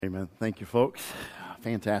Amen. Thank you, folks.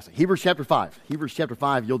 Fantastic. Hebrews chapter 5. Hebrews chapter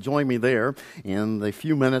 5, you'll join me there in the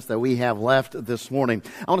few minutes that we have left this morning.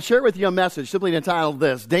 I want to share with you a message simply entitled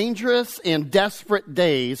this: Dangerous and Desperate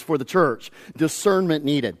Days for the Church, Discernment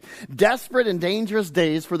Needed. Desperate and dangerous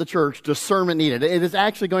days for the church, discernment needed. It is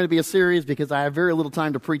actually going to be a series because I have very little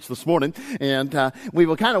time to preach this morning, and we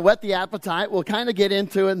will kind of whet the appetite. We'll kind of get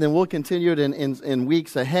into it, and then we'll continue it in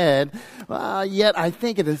weeks ahead. Yet I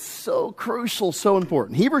think it is so crucial, so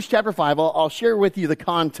important. Hebrews chapter 5, I'll share with you the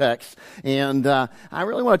context, and I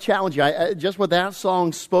really want to challenge you. Just what that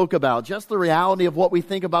song spoke about, just the reality of what we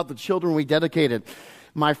think about the children we dedicated.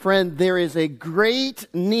 My friend, there is a great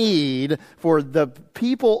need for the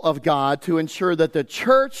people of God to ensure that the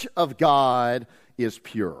church of God is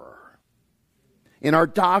pure. In our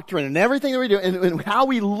doctrine and everything that we do, and how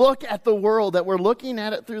we look at the world, that we're looking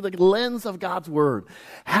at it through the lens of God's Word.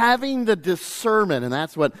 Having the discernment, and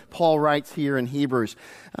that's what Paul writes here in Hebrews.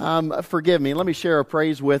 Forgive me, let me share a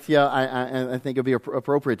praise with you. I think it would be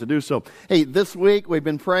appropriate to do so. Hey, this week we've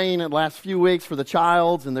been praying the last few weeks for the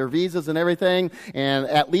Childs and their visas and everything, and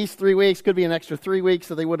at least 3 weeks, could be an extra 3 weeks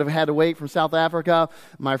that they would have had to wait from South Africa.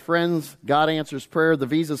 My friends, God answers prayer. The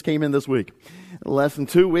visas came in this week. Less than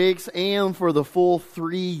 2 weeks, and for the full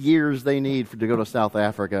 3 years they need to go to South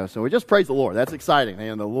Africa. So we just praise the Lord. That's exciting.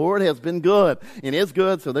 And the Lord has been good and is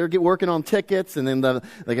good. So they're working on tickets and then the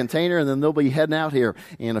container, and then they'll be heading out here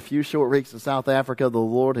in a few short weeks to South Africa. The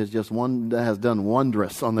Lord has done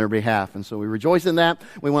wondrous on their behalf. And so we rejoice in that.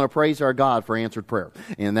 We want to praise our God for answered prayer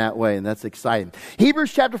in that way. And that's exciting.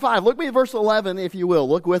 Hebrews chapter 5. Look with me at verse 11, if you will.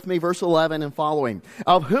 Look with me, verse 11 and following.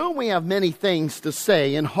 Of whom we have many things to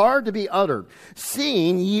say and hard to be uttered,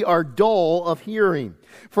 seeing ye are dull of hearing.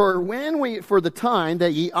 For the time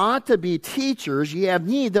that ye ought to be teachers, ye have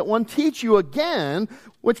need that one teach you again,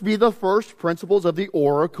 which be the first principles of the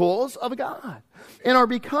oracles of God, and are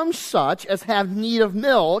become such as have need of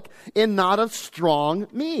milk and not of strong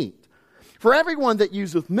meat. For everyone that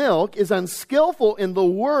useth milk is unskillful in the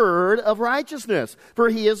word of righteousness, for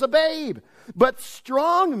he is a babe. But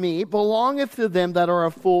strong meat belongeth to them that are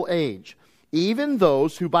of full age, even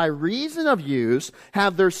those who by reason of use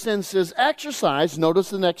have their senses exercised. Notice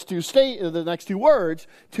the next two words,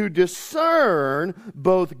 to discern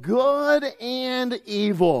both good and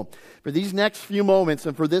evil. For these next few moments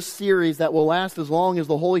and for this series that will last as long as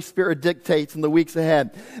the Holy Spirit dictates in the weeks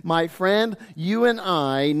ahead, my friend, you and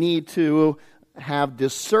I need to have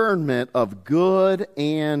discernment of good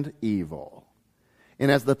and evil. And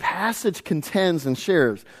as the passage contends and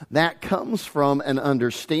shares, that comes from an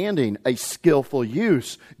understanding, a skillful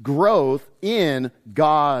use, growth in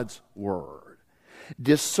God's Word.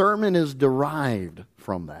 Discernment is derived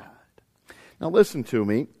from that. Now listen to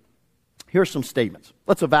me. Here's some statements.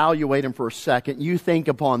 Let's evaluate them for a second. You think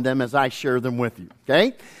upon them as I share them with you,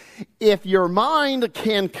 okay? If your mind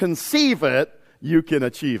can conceive it, you can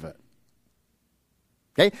achieve it.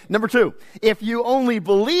 Okay? Number 2, if you only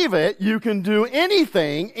believe it, you can do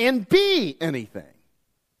anything and be anything.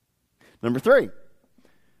 Number 3,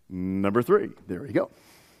 there we go.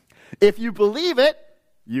 If you believe it,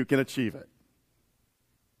 you can achieve it.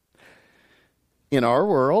 In our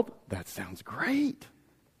world, that sounds great.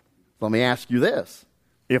 Let me ask you this.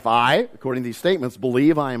 If I, according to these statements,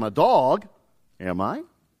 believe I am a dog, am I?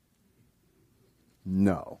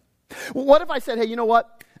 No. What if I said, hey, you know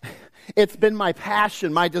what? It's been my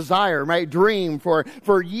passion, my desire, my dream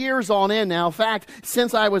for years on end now. In fact,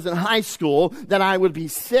 since I was in high school, that I would be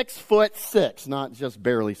 6'6", not just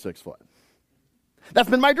barely 6 foot. That's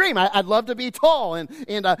been my dream. I'd love to be tall, and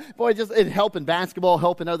boy, just it helped in basketball,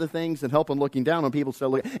 help in other things, and help in looking down on people.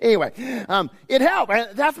 So anyway, it helped.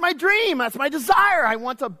 That's my dream. That's my desire. I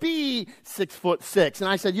want to be 6'6". And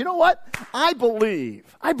I said, you know what? I believe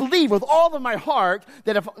with all of my heart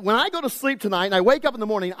that when I go to sleep tonight and I wake up in the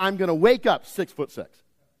morning, I'm going to wake up 6'6".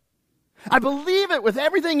 I believe it with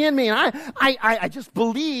everything in me, and I just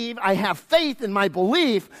believe, I have faith in my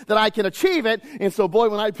belief that I can achieve it. And so, boy,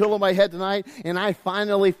 when I pillow my head tonight and I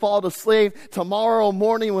finally fall to sleep, tomorrow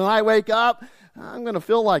morning when I wake up, I'm going to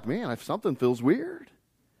feel like, man, if something feels weird.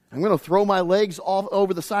 I'm going to throw my legs off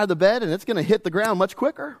over the side of the bed, and it's going to hit the ground much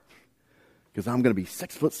quicker because I'm going to be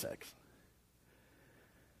 6'6".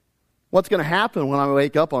 What's going to happen when I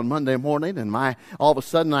wake up on Monday morning and all of a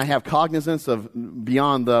sudden I have cognizance of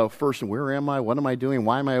beyond the first, where am I? What am I doing?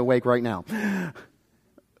 Why am I awake right now?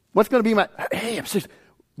 What's going to be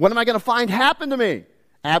what am I going to find happen to me?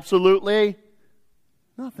 Absolutely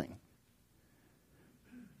nothing.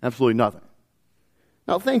 Absolutely nothing.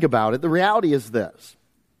 Now think about it. The reality is this.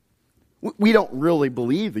 We don't really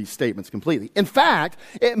believe these statements completely. In fact,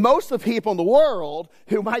 most of the people in the world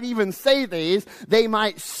who might even say these, they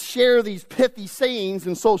might share these pithy sayings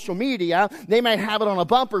in social media. They might have it on a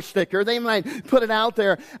bumper sticker. They might put it out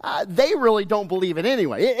there. They really don't believe it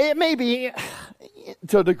anyway. It may be,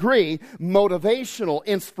 to a degree, motivational,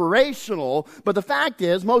 inspirational, but the fact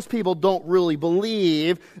is most people don't really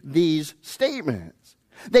believe these statements.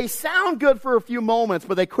 They sound good for a few moments,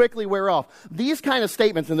 but they quickly wear off. These kind of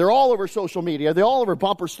statements, and they're all over social media, they're all over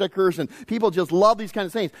bumper stickers, and people just love these kind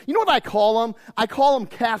of things. You know what I call them? I call them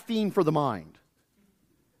caffeine for the mind.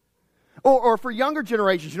 Or for younger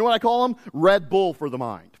generations, you know what I call them? Red Bull for the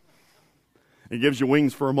mind. It gives you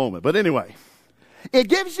wings for a moment. But anyway, it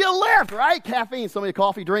gives you a lift, right? Caffeine. Some of you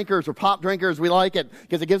coffee drinkers or pop drinkers, we like it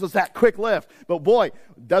because it gives us that quick lift. But boy,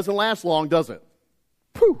 it doesn't last long, does it?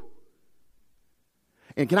 Phew.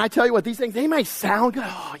 And can I tell you what, these things, they might sound good.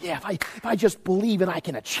 Oh, yeah, if I just believe it, I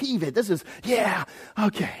can achieve it. This is, yeah,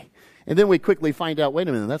 okay. And then we quickly find out, wait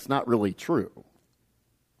a minute, that's not really true.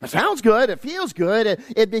 It sounds good. It feels good.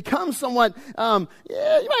 It becomes somewhat, you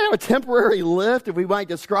might have a temporary lift, if we might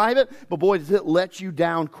describe it. But boy, does it let you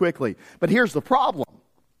down quickly. But here's the problem.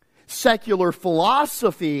 Secular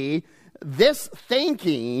philosophy, this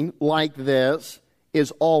thinking like this,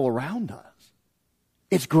 is all around us.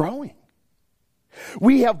 It's growing.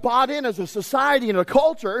 We have bought in as a society and a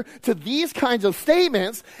culture to these kinds of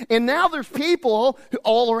statements, and now there's people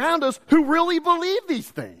all around us who really believe these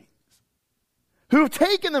things, who have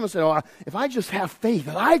taken them and said, oh, if I just have faith,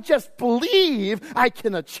 if I just believe, I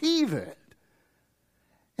can achieve it.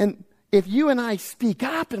 And if you and I speak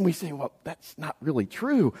up and we say, well, that's not really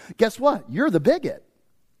true, guess what? You're the bigot.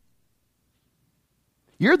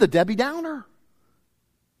 You're the Debbie Downer.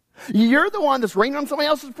 You're the one that's raining on somebody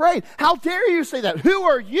else's parade. How dare you say that? Who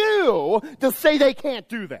are you to say they can't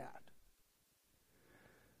do that?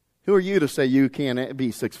 Who are you to say you can't be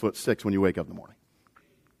 6'6" when you wake up in the morning?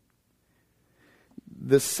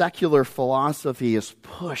 This secular philosophy is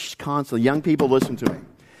pushed constantly. Young people, listen to me.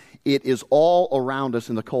 It is all around us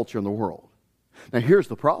in the culture and the world. Now, here's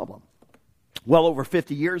the problem. Well over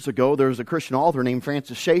 50 years ago, there was a Christian author named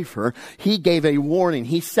Francis Schaeffer. He gave a warning.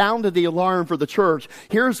 He sounded the alarm for the church.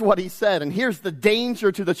 Here's what he said, and here's the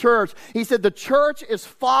danger to the church. He said the church is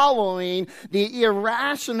following the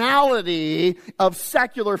irrationality of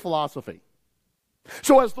secular philosophy.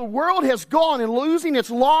 So as the world has gone and losing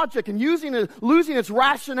its logic and losing its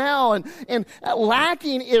rationale and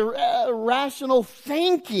lacking irrational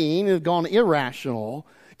thinking, has gone irrational,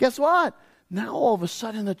 guess what? Now all of a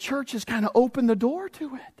sudden the church has kind of opened the door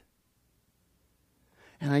to it.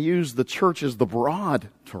 And I use the church as the broad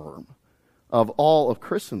term of all of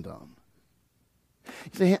Christendom.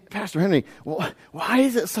 You say, Pastor Henry, well, why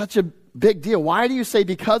is it such a big deal? Why do you say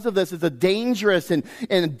because of this it's a dangerous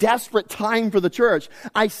and desperate time for the church?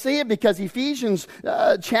 I say it because Ephesians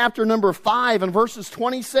chapter number 5 and verses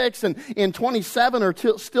 26 and 27 are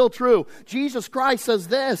still true. Jesus Christ says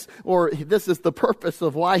this, or this is the purpose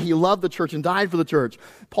of why he loved the church and died for the church.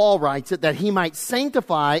 Paul writes it, that he might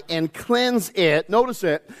sanctify and cleanse it, notice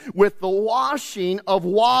it, with the washing of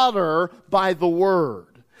water by the word,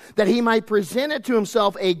 that he might present it to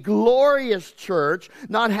himself a glorious church,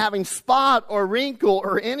 not having spot or wrinkle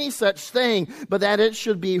or any such thing, but that it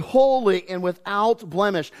should be holy and without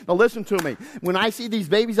blemish. Now listen to me. When I see these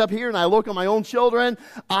babies up here and I look at my own children,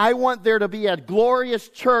 I want there to be a glorious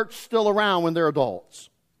church still around when they're adults.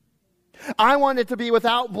 I want it to be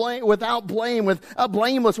without blame,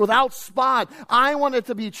 blameless, without spot. I want it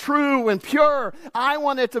to be true and pure. I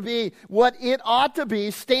want it to be what it ought to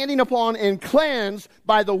be, standing upon and cleansed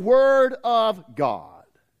by the Word of God.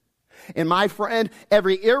 And my friend,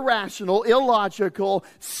 every irrational, illogical,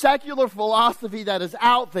 secular philosophy that is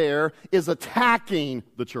out there is attacking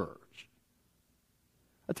the church.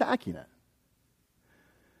 Attacking it.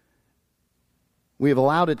 We have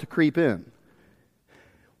allowed it to creep in.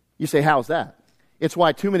 You say, how's that? It's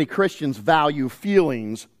why too many Christians value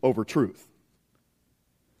feelings over truth.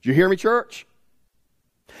 Did you hear me, church?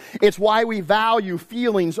 It's why we value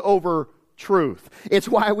feelings over truth. It's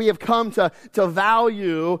why we have come to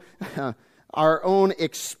value our own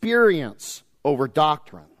experience over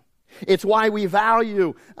doctrine. It's why we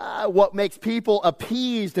value what makes people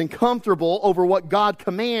appeased and comfortable over what God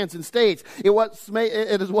commands and states.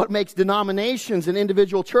 It is what makes denominations and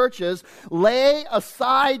individual churches lay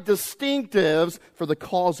aside distinctives for the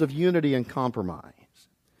cause of unity and compromise.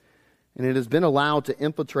 And it has been allowed to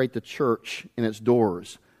infiltrate the church in its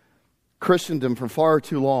doors, Christendom, for far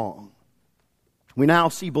too long. We now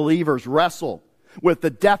see believers wrestle with the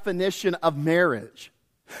definition of marriage.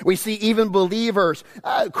 We see even believers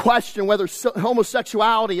question whether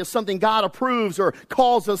homosexuality is something God approves or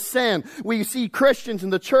calls a sin. We see Christians in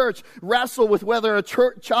the church wrestle with whether a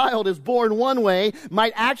child is born one way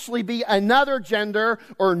might actually be another gender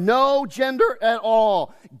or no gender at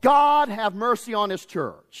all. God have mercy on His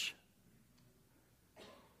church.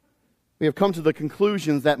 We have come to the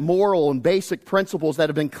conclusions that moral and basic principles that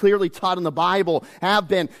have been clearly taught in the Bible have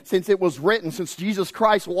been, since it was written, since Jesus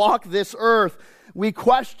Christ walked this earth, we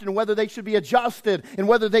question whether they should be adjusted and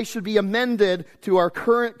whether they should be amended to our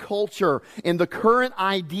current culture and the current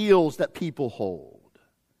ideals that people hold.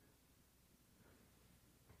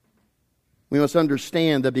 We must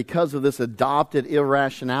understand that because of this adopted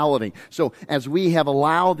irrationality, so as we have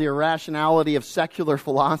allowed the irrationality of secular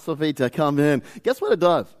philosophy to come in, guess what it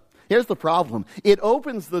does? Here's the problem. It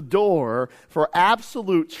opens the door for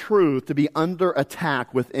absolute truth to be under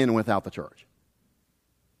attack within and without the church.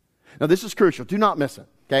 Now, this is crucial. Do not miss it,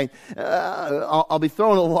 okay? I'll be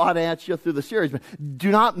throwing a lot at you through the series, but do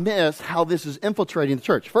not miss how this is infiltrating the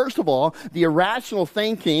church. First of all, the irrational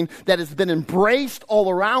thinking that has been embraced all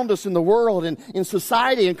around us in the world and in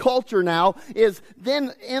society and culture now is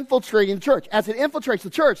then infiltrating the church. As it infiltrates the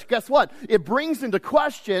church, guess what? It brings into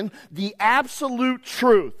question the absolute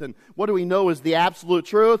truth. And what do we know is the absolute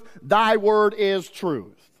truth? Thy word is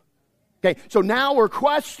truth. Okay, so now we're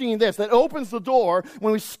questioning this. That opens the door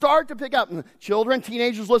when we start to pick up. And children,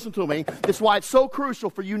 teenagers, listen to me. This is why it's so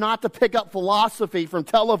crucial for you not to pick up philosophy from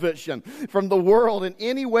television, from the world in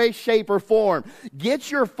any way, shape, or form.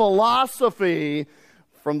 Get your philosophy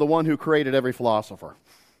from the one who created every philosopher.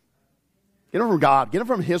 Get it from God. Get it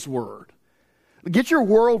from His Word. Get your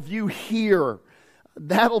worldview here.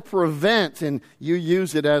 That'll prevent, and you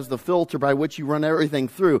use it as the filter by which you run everything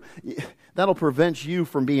through. That'll prevent you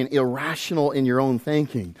from being irrational in your own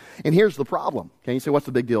thinking. And here's the problem. Okay, you say, what's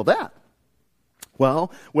the big deal with that?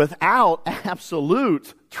 Well, without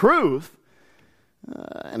absolute truth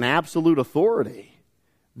and absolute authority,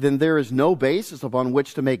 then there is no basis upon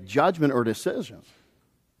which to make judgment or decisions.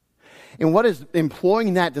 And what is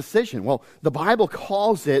employing that decision? Well, the Bible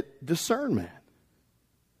calls it discernment.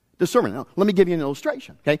 Discernment. Now, let me give you an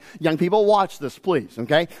illustration, okay? Young people, watch this, please,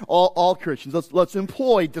 okay? All Christians, let's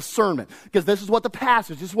employ discernment, because this is what the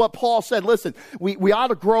passage, this is what Paul said. Listen, we ought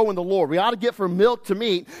to grow in the Lord. We ought to get from milk to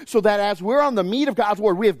meat, so that as we're on the meat of God's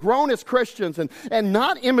Word, we have grown as Christians and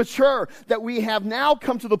not immature, that we have now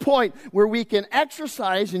come to the point where we can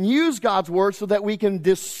exercise and use God's Word so that we can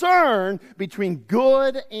discern between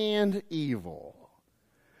good and evil.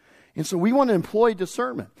 And so we want to employ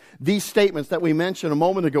discernment. These statements that we mentioned a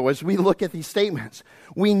moment ago, as we look at these statements,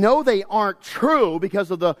 we know they aren't true because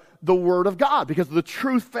of the Word of God, because of the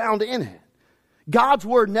truth found in it. God's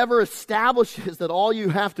Word never establishes that all you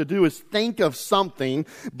have to do is think of something,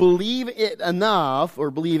 believe it enough, or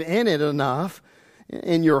believe in it enough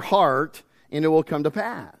in your heart, and it will come to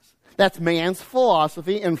pass. That's man's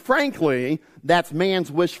philosophy, and frankly, that's man's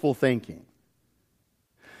wishful thinking.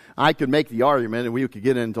 I could make the argument, and we could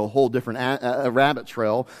get into a whole different rabbit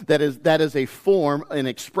trail, that is a form, an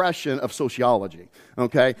expression of sociology,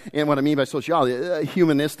 okay? And what I mean by sociology,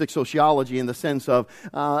 humanistic sociology in the sense of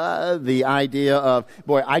the idea of,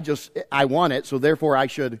 boy, I want it, so therefore I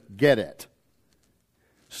should get it.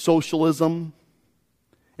 Socialism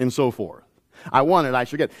and so forth. I want it, I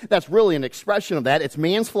should get it. That's really an expression of that. It's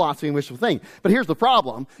man's philosophy and wishful thinking. But here's the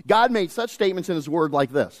problem. God made such statements in His Word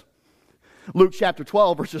like this. Luke chapter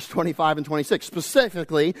 12, verses 25 and 26,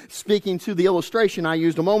 specifically speaking to the illustration I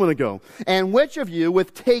used a moment ago. And which of you,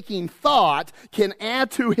 with taking thought, can add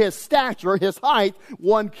to his stature, his height,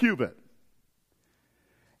 1 cubit?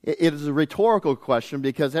 It is a rhetorical question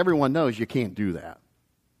because everyone knows you can't do that.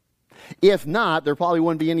 If not, there probably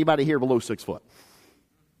wouldn't be anybody here below 6 foot.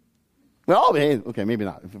 Well, okay, maybe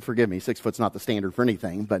not. Forgive me, 6 foot's not the standard for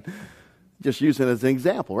anything, but just use it as an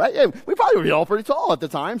example, right? Yeah, we probably would be all pretty tall at the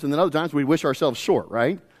times, and then other times we wish ourselves short,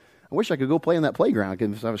 right? I wish I could go play in that playground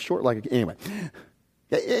because I was short anyway.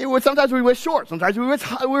 Sometimes we wish short. Sometimes we wish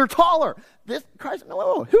we were taller. Christ,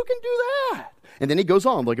 no, who can do that? And then he goes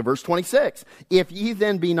on, look at verse 26. If ye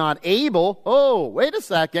then be not able, wait a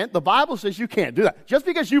second, the Bible says you can't do that. Just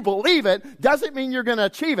because you believe it doesn't mean you're going to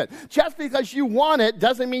achieve it. Just because you want it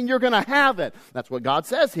doesn't mean you're going to have it. That's what God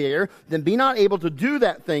says here. Then be not able to do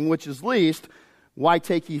that thing which is least, why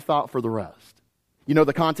take ye thought for the rest? You know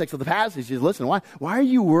the context of the passage is, listen, why are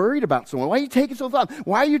you worried about someone? Why are you taking so thought?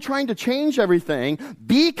 Why are you trying to change everything?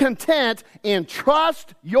 Be content and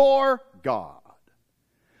trust your God.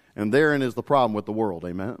 And therein is the problem with the world,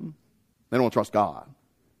 amen? They don't trust God.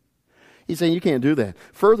 He's saying you can't do that.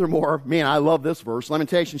 Furthermore, man, I love this verse.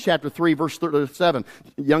 Lamentations chapter 3, verse 37.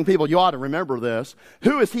 Young people, you ought to remember this.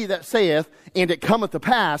 Who is he that saith, and it cometh to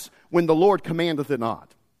pass, when the Lord commandeth it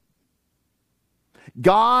not?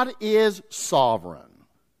 God is sovereign.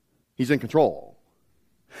 He's in control.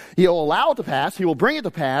 He'll allow it to pass. He will bring it to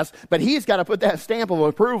pass, but he's got to put that stamp of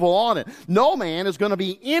approval on it. No man is going to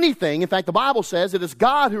be anything. In fact, the Bible says it is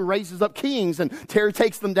God who raises up kings and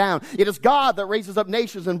takes them down. It is God that raises up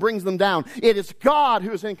nations and brings them down. It is God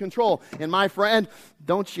who is in control. And my friend,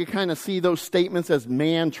 don't you kind of see those statements as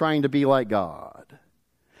man trying to be like God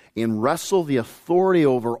and wrestle the authority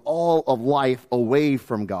over all of life away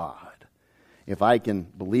from God, if I can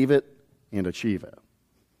believe it and achieve it?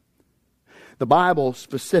 The Bible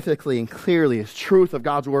specifically and clearly, as truth of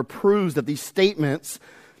God's Word, proves that these statements,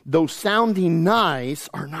 though sounding nice,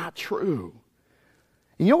 are not true.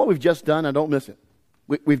 And you know what we've just done? I don't miss it.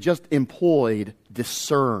 We've just employed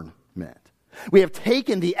discernment. We have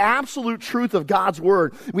taken the absolute truth of God's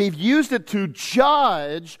Word. We've used it to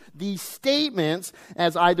judge these statements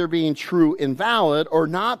as either being true and valid or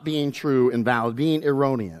not being true and valid, being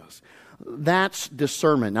erroneous. That's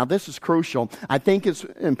discernment. Now, this is crucial. I think it's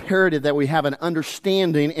imperative that we have an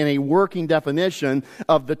understanding and a working definition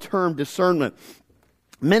of the term discernment.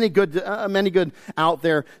 Many good out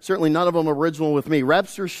there. Certainly none of them original with me.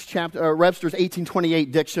 Webster's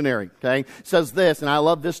 1828 dictionary, okay, says this, and I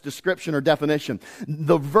love this description or definition.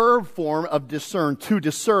 The verb form of discern, to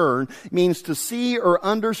discern, means to see or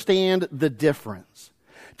understand the difference,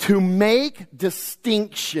 to make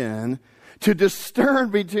distinction, to discern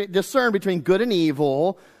between good and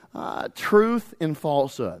evil, truth and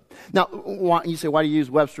falsehood. Now, you say, why do you use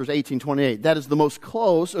Webster's 1828? That is the most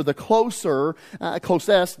close, or the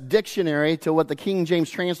closest dictionary to what the King James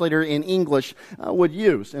translator in English would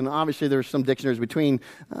use. And obviously there's some dictionaries between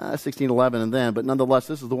 1611 and then, but nonetheless,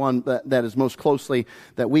 this is the one that is most closely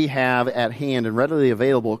that we have at hand and readily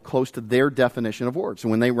available, close to their definition of words. And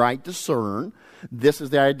when they write discern, this is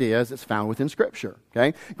the idea as it's found within Scripture.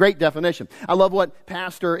 Okay? Great definition. I love what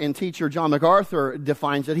pastor and teacher John MacArthur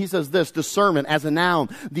defines it. He says this: discernment as a noun,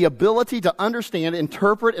 the ability to understand,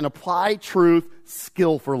 interpret, and apply truth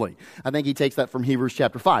skillfully. I think he takes that from Hebrews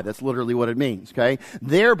chapter 5. That's literally what it means. Okay?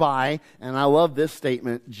 Thereby, and I love this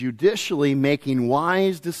statement, judicially making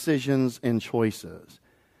wise decisions and choices.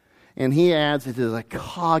 And he adds it is a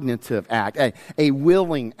cognitive act, a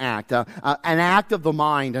willing act, an act of the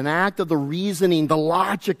mind, an act of the reasoning, the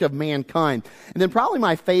logic of mankind. And then probably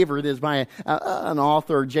my favorite is by an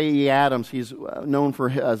author, J.E. Adams. He's known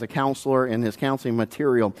as a counselor in his counseling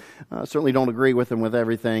material. Certainly don't agree with him with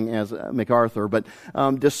everything as MacArthur. But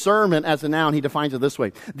discernment as a noun, he defines it this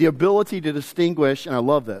way: the ability to distinguish, and I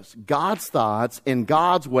love this, God's thoughts and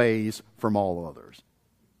God's ways from all others.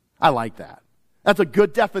 I like that. That's a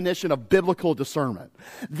good definition of biblical discernment.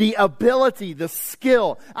 The ability, the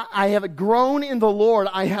skill. I have grown in the Lord.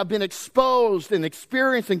 I have been exposed and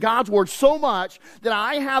experienced in God's Word so much that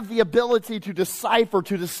I have the ability to decipher,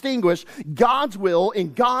 to distinguish God's will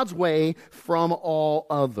and God's way from all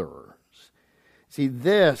others. See,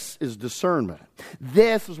 this is discernment.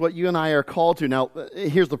 This is what you and I are called to. Now,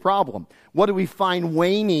 here's the problem. What do we find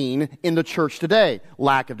waning in the church today?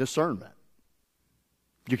 Lack of discernment.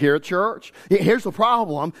 You hear it, church? Here's the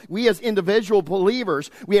problem. We as individual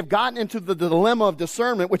believers, we have gotten into the dilemma of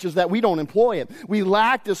discernment, which is that we don't employ it. We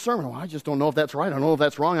lack discernment. Well, I just don't know if that's right. I don't know if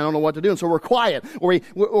that's wrong. I don't know what to do. And so we're quiet.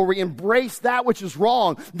 Or we embrace that which is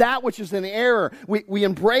wrong, that which is in error. We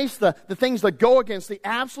embrace the things that go against the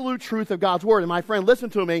absolute truth of God's Word. And my friend,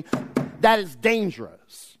 listen to me. That is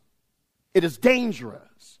dangerous. It is dangerous.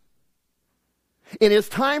 It is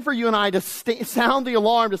time for you and I to sound the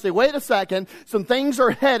alarm, to say, wait a second, some things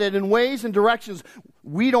are headed in ways and directions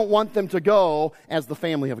we don't want them to go as the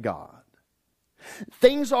family of God.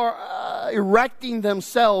 Things are erecting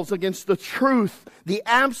themselves against the truth, the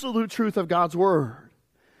absolute truth of God's Word.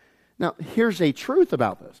 Now, here's a truth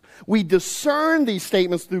about this. We discern these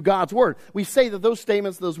statements through God's Word. We say that those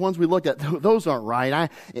statements, those ones we looked at, those aren't right.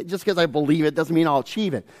 Just because I believe it doesn't mean I'll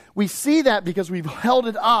achieve it. We see that because we've held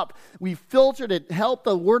it up. We've filtered it, helped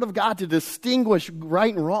the Word of God to distinguish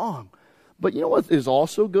right and wrong. But you know what is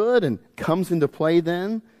also good and comes into play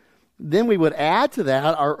then? Then we would add to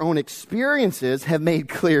that our own experiences have made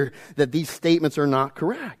clear that these statements are not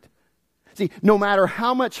correct. See, no matter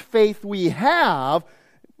how much faith we have,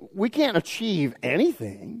 we can't achieve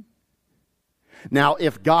anything. Now,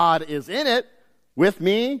 if God is in it with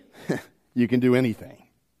me, you can do anything.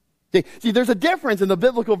 See, there's a difference in the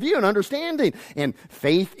biblical view and understanding. And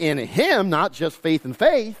faith in Him, not just faith in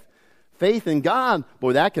faith. Faith in God,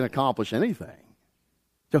 boy, that can accomplish anything.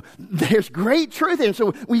 So there's great truth in it.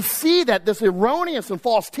 So we see that this erroneous and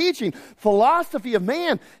false teaching, philosophy of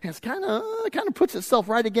man, has kind of puts itself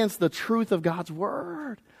right against the truth of God's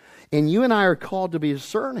word. And you and I are called to be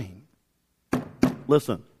discerning.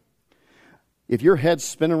 Listen, if your head's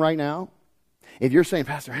spinning right now, if you're saying,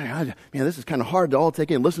 Pastor, man, this is kind of hard to all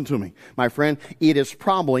take in. Listen to me, my friend. It is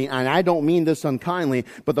probably, and I don't mean this unkindly,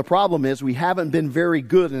 but the problem is we haven't been very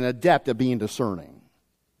good and adept at being discerning.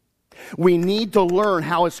 We need to learn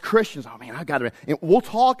how as Christians, I've got to, and we'll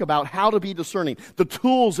talk about how to be discerning, the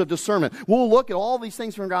tools of discernment. We'll look at all these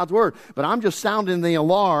things from God's word, but I'm just sounding the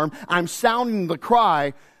alarm. I'm sounding the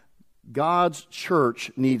cry. God's church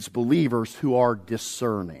needs believers who are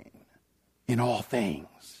discerning in all things.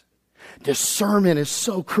 Discernment is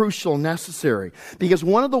so crucial and necessary because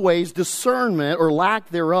one of the ways discernment or lack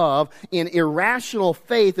thereof in irrational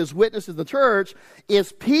faith is witnessed in the church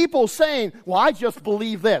is people saying, well, I just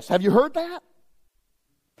believe this. Have you heard that?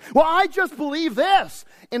 Well, I just believe this.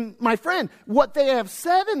 And my friend, what they have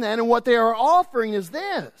said in that and what they are offering is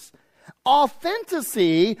this.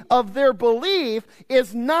 Authenticity of their belief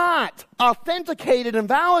is not authenticated and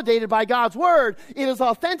validated by God's word. It is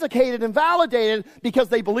authenticated and validated because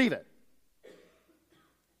they believe it.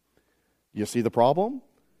 You see the problem?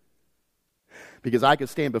 Because I could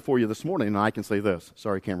stand before you this morning and I can say this.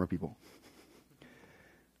 Sorry, camera people.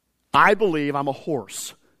 I believe I'm a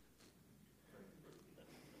horse.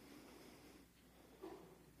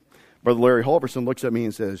 Brother Larry Halverson looks at me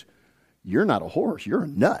and says, you're not a horse, you're a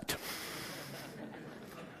nut.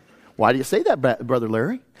 Why do you say that, Brother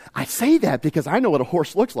Larry? I say that because I know what a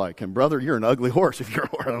horse looks like. And brother, you're an ugly horse if you're a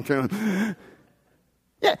horse. I'm telling you.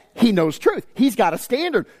 Yeah, he knows truth. He's got a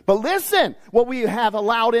standard. But listen, what we have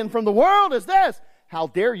allowed in from the world is this. How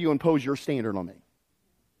dare you impose your standard on me?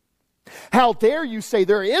 How dare you say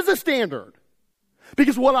there is a standard?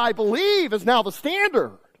 Because what I believe is now the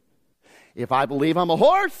standard. If I believe I'm a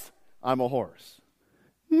horse, I'm a horse.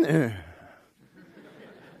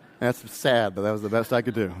 That's sad, but that was the best I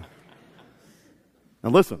could do.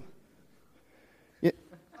 Now listen. It's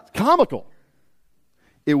comical.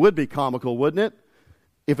 It would be comical, wouldn't it?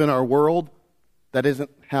 If in our world, that isn't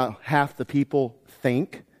how half the people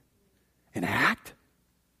think and act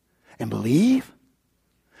and believe.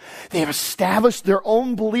 They have established their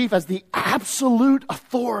own belief as the absolute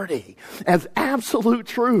authority, as absolute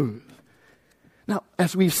truth. Now,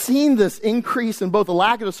 as we've seen this increase in both the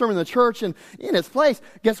lack of discernment in the church and in its place,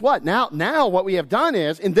 guess what? Now what we have done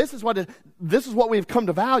is, and this is what we've come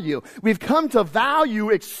to value. We've come to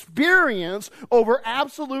value experience over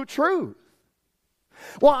absolute truth.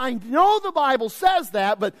 Well, I know the Bible says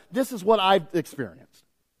that, but this is what I've experienced.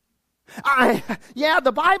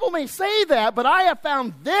 The Bible may say that, but I have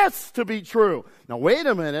found this to be true. Now, wait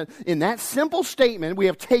a minute. In that simple statement, we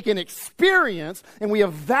have taken experience and we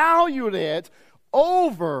have valued it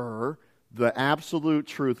over the absolute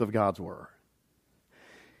truth of God's word.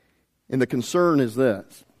 And the concern is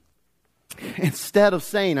this. Instead of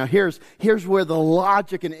saying, now here's where the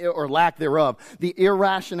logic or lack thereof, the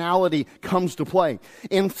irrationality comes to play.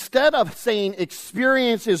 Instead of saying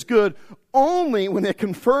experience is good only when it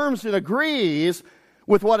confirms and agrees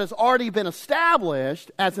with what has already been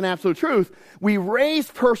established as an absolute truth, we raise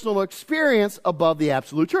personal experience above the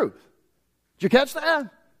absolute truth. Did you catch that?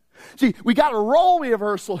 See, we got a role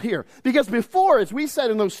reversal here. Because before, as we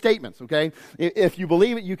said in those statements, okay, if you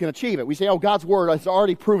believe it, you can achieve it. We say, God's word has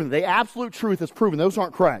already proven. The absolute truth is proven. Those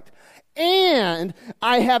aren't correct. And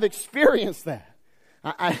I have experienced that.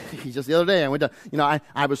 Just the other day, I went to,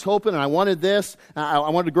 I was hoping and I wanted this. I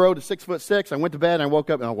wanted to grow to 6'6". I went to bed and I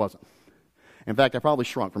woke up and I wasn't. In fact, I probably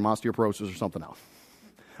shrunk from osteoporosis or something else.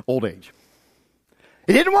 Old age.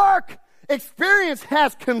 It didn't work. Experience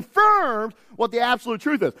has confirmed what the absolute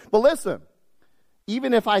truth is. But listen,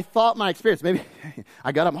 even if I thought my experience, maybe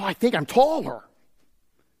I got up, I think I'm taller.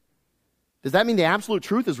 Does that mean the absolute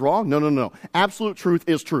truth is wrong? No. Absolute truth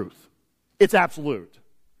is truth. It's absolute.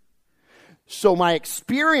 So my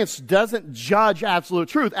experience doesn't judge absolute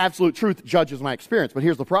truth. Absolute truth judges my experience. But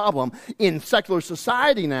here's the problem. In secular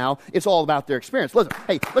society now, it's all about their experience. Listen,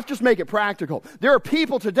 let's just make it practical. There are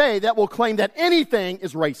people today that will claim that anything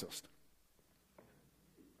is racist.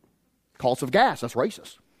 Cost of gas, that's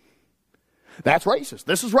racist. That's racist.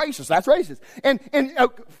 This is racist. That's racist. And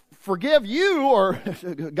forgive you, or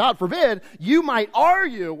God forbid, you might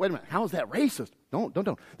argue, wait a minute, how is that racist?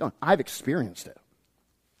 Don't. I've experienced it.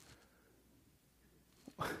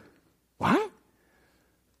 What?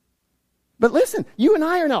 But listen, you and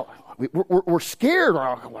I are now, we're scared.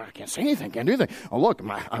 I can't say anything, can't do anything. Oh, look,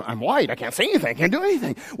 I'm white, I can't say anything, can't do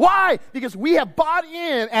anything. Why? Because we have bought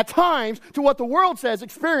in at times to what the world says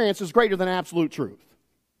experience is greater than absolute truth.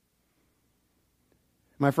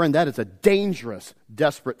 My friend, that is a dangerous,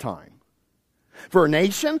 desperate time. For a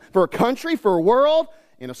nation, for a country, for a world,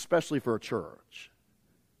 and especially for a church.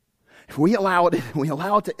 If we allow it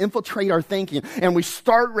to infiltrate our thinking, and we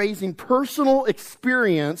start raising personal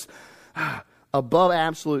experience above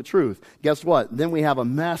absolute truth, guess what? Then we have a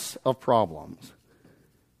mess of problems.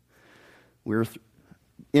 We're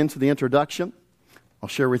into the introduction. I'll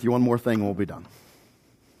share with you one more thing and we'll be done.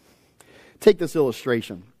 Take this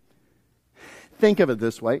illustration. Think of it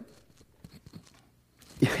this way.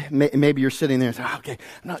 Maybe you're sitting there and say, okay,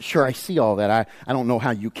 I'm not sure I see all that. I don't know how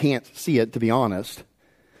you can't see it, to be honest.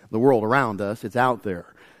 The world around us, it's out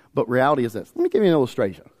there. But reality is this. Let me give you an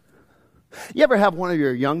illustration. You ever have one of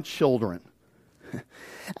your young children?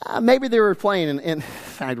 Maybe they were playing, and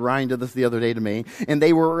Ryan did this the other day to me, and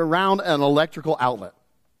they were around an electrical outlet.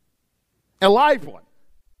 A live one.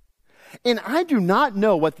 And I do not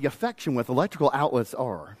know what the affection with electrical outlets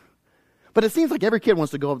are. But it seems like every kid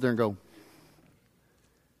wants to go up there and go.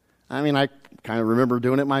 I mean, I kind of remember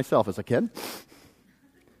doing it myself as a kid.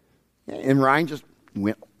 And Ryan just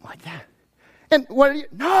went like that. And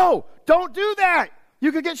what? No, don't do that.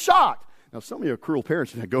 You could get shocked. Now, some of you cruel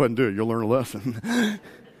parents, go ahead and do it. You'll learn a lesson.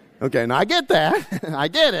 Okay, now I get that. I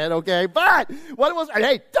get it, okay? But what was,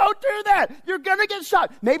 hey, don't do that. You're going to get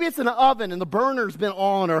shocked. Maybe it's in an oven and the burner's been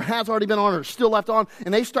on or has already been on or still left on,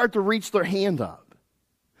 and they start to reach their hand up.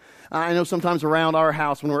 I know sometimes around our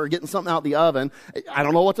house when we're getting something out of the oven, I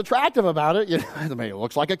don't know what's attractive about it. It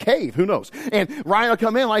looks like a cave. Who knows? And Ryan will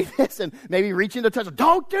come in like this and maybe reach in to touch it.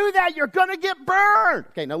 Don't do that. You're going to get burned.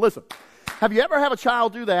 Okay, now listen. Have you ever had a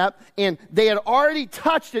child do that and they had already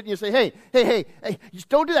touched it and you say, hey, just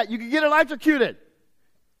don't do that. You could get electrocuted.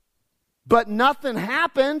 But nothing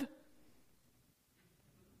happened.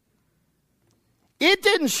 It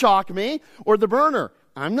didn't shock me or the burner.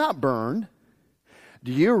 I'm not burned.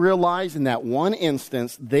 Do you realize in that one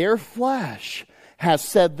instance, their flesh has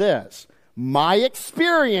said this, my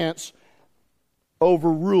experience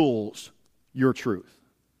overrules your truth.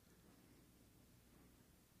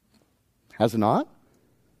 Has it not?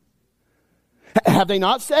 Have they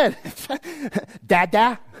not said,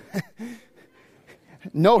 Dada?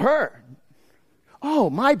 No, her. Oh,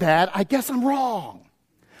 my bad. I guess I'm wrong.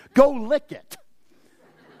 Go lick it.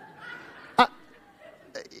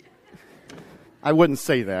 I wouldn't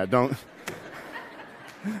say that. Don't.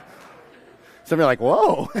 Some of you are like,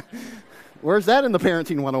 whoa. Where's that in the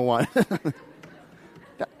Parenting 101?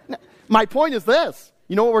 My point is this.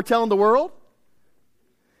 You know what we're telling the world?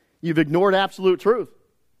 You've ignored absolute truth.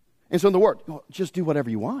 And so in the Word, just do whatever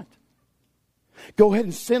you want. Go ahead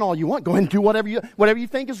and sin all you want. Go ahead and do whatever you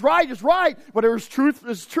think is right is right. Whatever is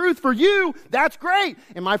truth for you, that's great.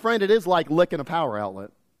 And my friend, it is like licking a power outlet.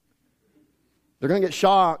 They're going to get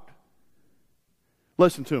shocked.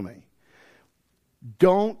 Listen to me.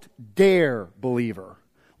 Don't dare, believer,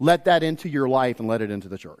 let that into your life and let it into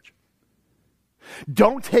the church.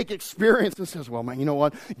 Don't take experience and says, well, man, you know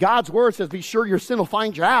what? God's word says, be sure your sin will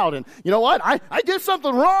find you out. And you know what? I did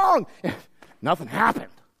something wrong. Nothing happened.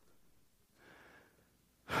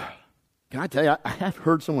 Can I tell you, I have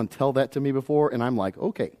heard someone tell that to me before, and I'm like,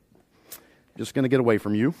 okay, just going to get away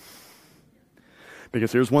from you.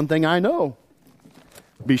 Because here's one thing I know.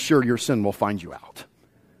 Be sure your sin will find you out.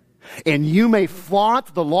 And you may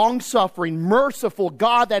flaunt the long-suffering, merciful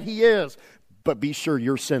God that He is, but be sure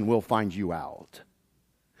your sin will find you out.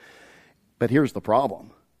 But here's the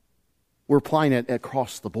problem. We're applying it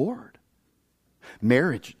across the board.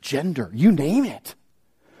 Marriage, gender, you name it.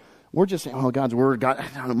 We're just saying, oh, God's word,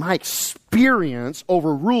 my experience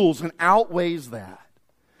overrules and outweighs that.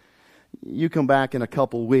 You come back in a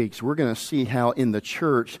couple weeks, we're going to see how in the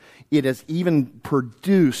church it has even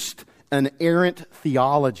produced an errant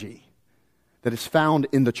theology that is found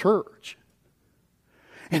in the church.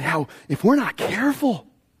 And how, if we're not careful,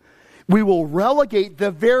 we will relegate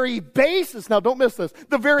the very basis, now don't miss this,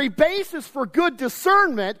 the very basis for good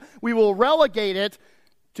discernment, we will relegate it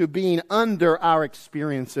to being under our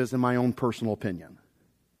experiences, in my own personal opinion.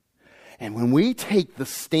 And when we take the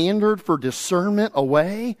standard for discernment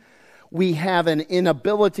away, we have an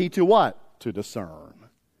inability to what? To discern.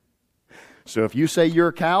 So if you say you're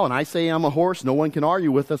a cow and I say I'm a horse, no one can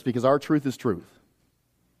argue with us because our truth is truth.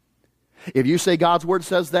 If you say God's word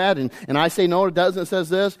says that and I say no, it doesn't, it says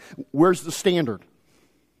this, where's the standard?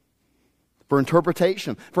 For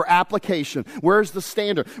interpretation, for application, where's the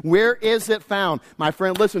standard? Where is it found? My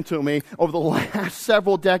friend, listen to me. Over the last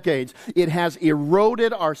several decades, it has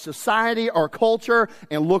eroded our society, our culture,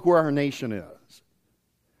 and look where our nation is.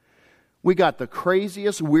 We got the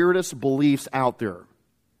craziest, weirdest beliefs out there.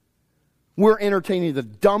 We're entertaining the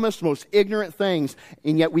dumbest, most ignorant things,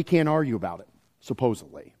 and yet we can't argue about it.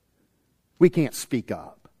 supposedly. We can't speak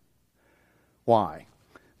up. Why?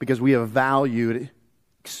 Because we have valued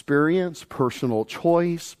experience, personal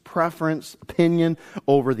choice, preference, opinion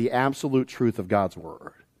over the absolute truth of God's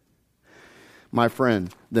Word. My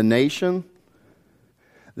friend, the nation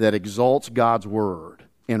that exalts God's Word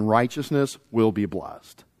in righteousness will be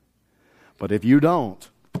blessed. But if you don't,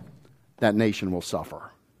 that nation will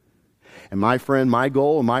suffer. And my friend, my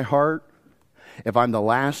goal in my heart, if I'm the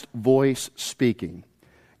last voice speaking,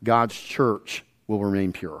 God's church will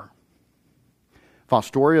remain pure.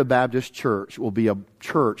 Fostoria Baptist Church will be a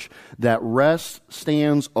church that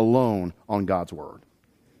stands alone on God's Word.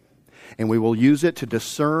 And we will use it to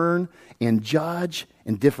discern and judge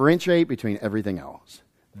and differentiate between everything else.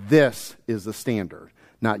 This is the standard,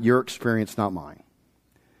 not your experience, not mine.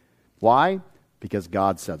 Why? Because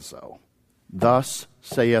God said so. Thus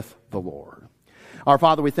saith the Lord. Our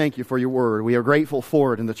Father, we thank you for your word. We are grateful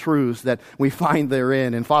for it and the truths that we find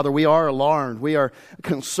therein. And Father, we are alarmed. We are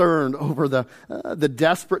concerned over the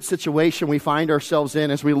desperate situation we find ourselves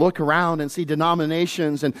in as we look around and see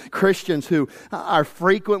denominations and Christians who are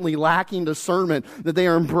frequently lacking discernment, that they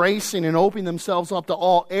are embracing and opening themselves up to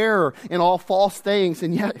all error and all false things.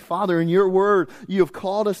 And yet, Father, in your word, you have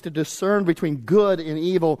called us to discern between good and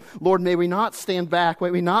evil. Lord, may we not stand back.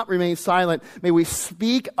 May we not remain silent. May we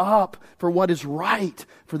speak up for what is right,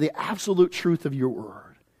 for the absolute truth of your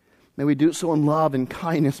word. May we do so in love and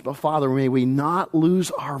kindness, but Father, may we not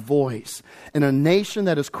lose our voice in a nation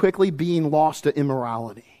that is quickly being lost to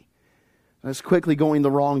immorality, that is quickly going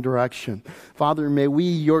the wrong direction. Father, may we,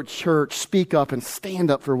 your church, speak up and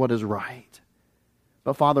stand up for what is right.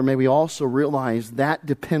 But Father, may we also realize that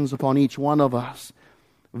depends upon each one of us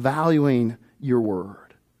valuing your word,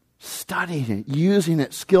 studying it, using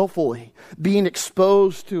it skillfully, being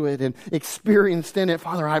exposed to it and experienced in it.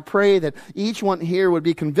 Father, I pray that each one here would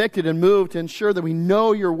be convicted and moved to ensure that we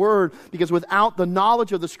know your word, because without the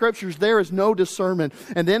knowledge of the scriptures, there is no discernment.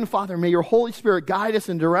 And then, Father, may your Holy Spirit guide us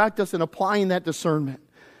and direct us in applying that discernment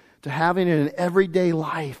to having it in everyday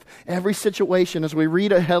life, every situation. As we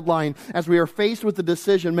read a headline, as we are faced with a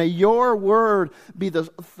decision, may your word be the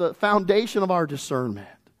foundation of our discernment.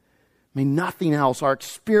 May nothing else, our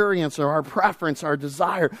experience or our preference, our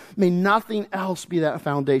desire, may nothing else be that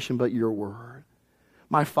foundation but your word.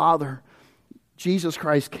 My Father, Jesus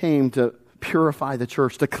Christ came to purify the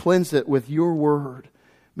church, to cleanse it with your word.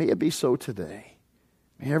 May it be so today.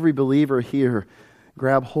 May every believer here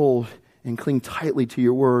grab hold and cling tightly to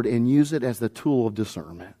your word and use it as the tool of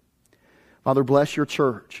discernment. Father, bless your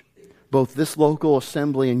church, both this local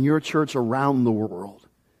assembly and your church around the world.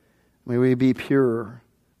 May we be pure,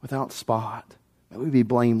 without spot. May we be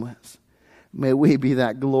blameless. May we be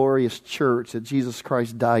that glorious church that Jesus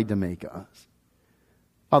Christ died to make us.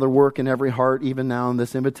 Father, work in every heart, even now in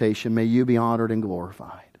this invitation. May you be honored and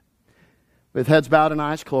glorified. With heads bowed and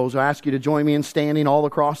eyes closed, I ask you to join me in standing all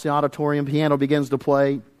across the auditorium. Piano begins to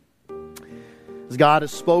play. As God has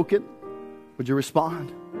spoken, would you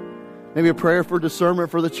respond? Maybe a prayer for discernment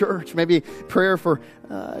for the church. Maybe a prayer for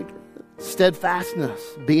steadfastness,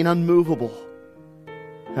 being unmovable.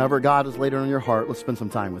 However God has laid it on your heart, let's spend some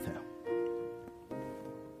time with Him.